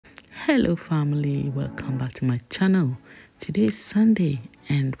Hello family, welcome back to my channel. Today is Sunday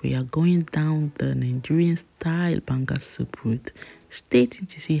and we are going down the Nigerian style banga soup route. Stay tuned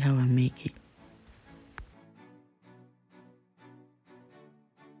to see how I make it.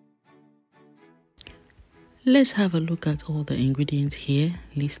 Let's have a look at all the ingredients here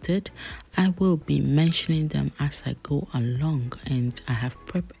listed. I will be mentioning them as I go along, and I have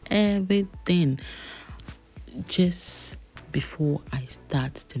prepped everything just before I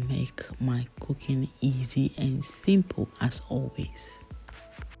start to make my cooking easy and simple as always.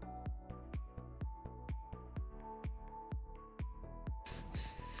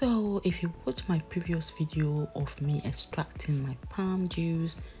 So if you watched my previous video of me extracting my palm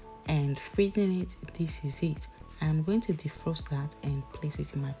juice and freezing it, this is it. I'm going to defrost that and place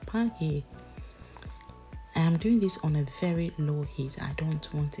it in my pan here. I'm doing this on a very low heat. I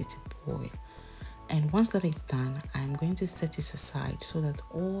don't want it to boil. And once that is done, I'm going to set it aside so that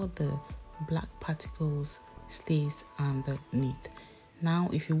all the black particles stays underneath. Now,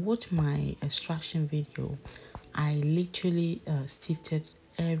 if you watch my extraction video, I literally sifted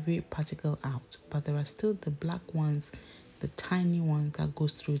every particle out, but there are still the black ones, the tiny ones that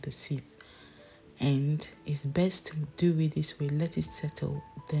goes through the sieve. And it's best to do it this way. Let it settle,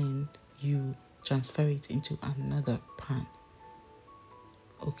 then you transfer it into another pan.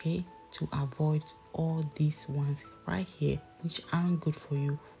 Okay, to avoid all these ones right here which aren't good for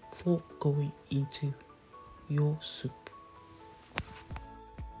you for going into your soup.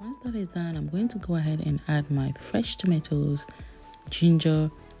 Once that is done, I'm going to go ahead and add my fresh tomatoes, ginger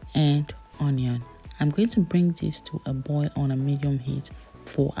and onion. I'm going to bring this to a boil on a medium heat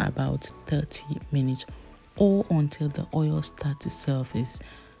for about 30 minutes or until the oil starts to surface.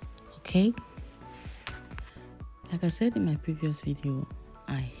 Okay, like I said in my previous video,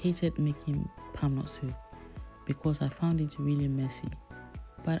 I hated making palmnut soup because I found it really messy,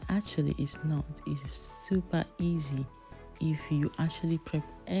 but actually it's not. It's super easy if you actually prep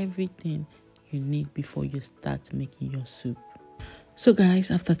everything you need before you start making your soup. So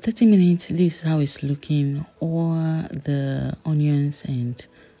guys, after 30 minutes, this is how it's looking. All the onions and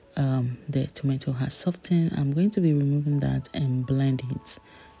the tomato has softened. I'm going to be removing that and blend it,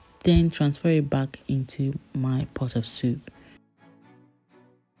 then transfer it back into my pot of soup.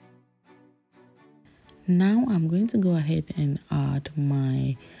 Now I'm going to go ahead and add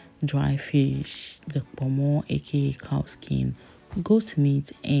my dry fish, the pomo aka cow skin, goat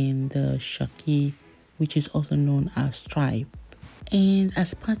meat and the shaki, which is also known as tripe. And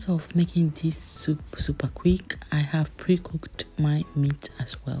as part of making this soup super quick, I have pre-cooked my meat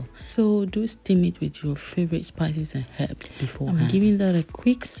as well. So do steam it with your favorite spices and herbs beforehand. I'm giving that a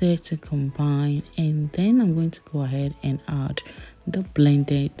quick stir to combine, and then I'm going to go ahead and add the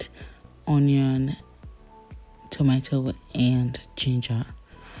blended onion, tomato and ginger.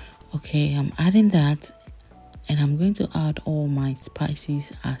 Okay, I'm adding that, and I'm going to add all my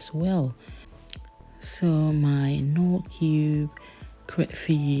spices as well. So my Knorr cube,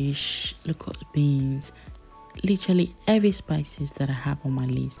 crayfish, locust beans, literally every spices that I have on my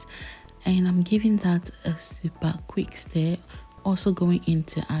list, and I'm giving that a super quick stir. Also going in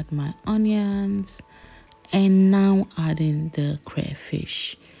to add my onions, and now adding the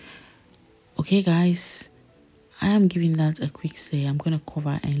crayfish. Okay guys, I am giving that a quick stir. I'm going to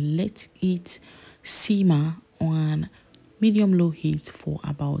cover and let it simmer on medium low heat for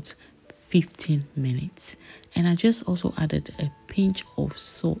about 15 minutes. And I just also added a pinch of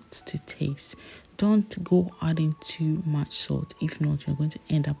salt to taste. Don't go adding too much salt. If not, you're going to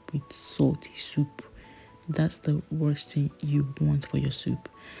end up with salty soup. That's the worst thing you want for your soup.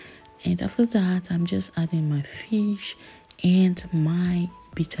 And after that, I'm just adding my fish and my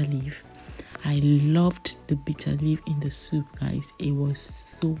bitter leaf. I loved the bitter leaf in the soup, guys. It was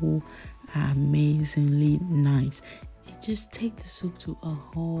so amazingly nice. It just takes the soup to a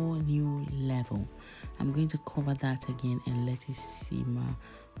whole new level. I'm going to cover that again and let it simmer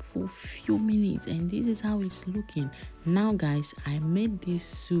for a few minutes, and this is how it's looking now. Guys, I made this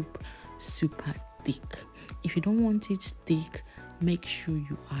soup super thick. If you don't want it thick, make sure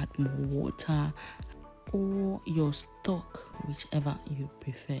you add more water or your stock, whichever you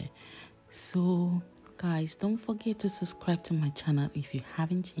prefer. So guys, don't forget to subscribe to my channel if you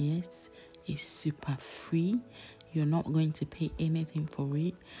haven't yet. It's super free. You're not going to pay anything for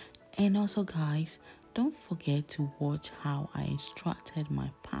it. And also guys, don't forget to watch how I extracted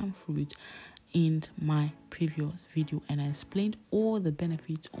my palm fruit in my previous video, and I explained all the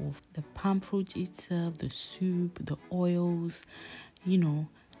benefits of the palm fruit itself, the soup, the oils, you know.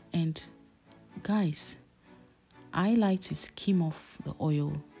 And guys, I like to skim off the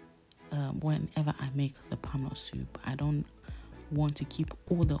oil whenever I make the palmnut soup. I don't want to keep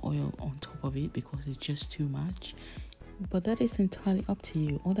all the oil on top of it because it's just too much. But that is entirely up to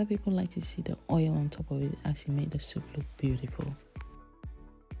you. Other people like to see the oil on top of it as you make the soup look beautiful.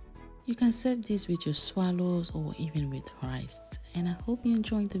 You can serve this with your swallows or even with rice. And I hope you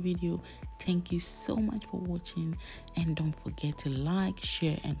enjoyed the video. Thank you so much for watching, and don't forget to like,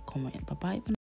 share and comment. Bye bye.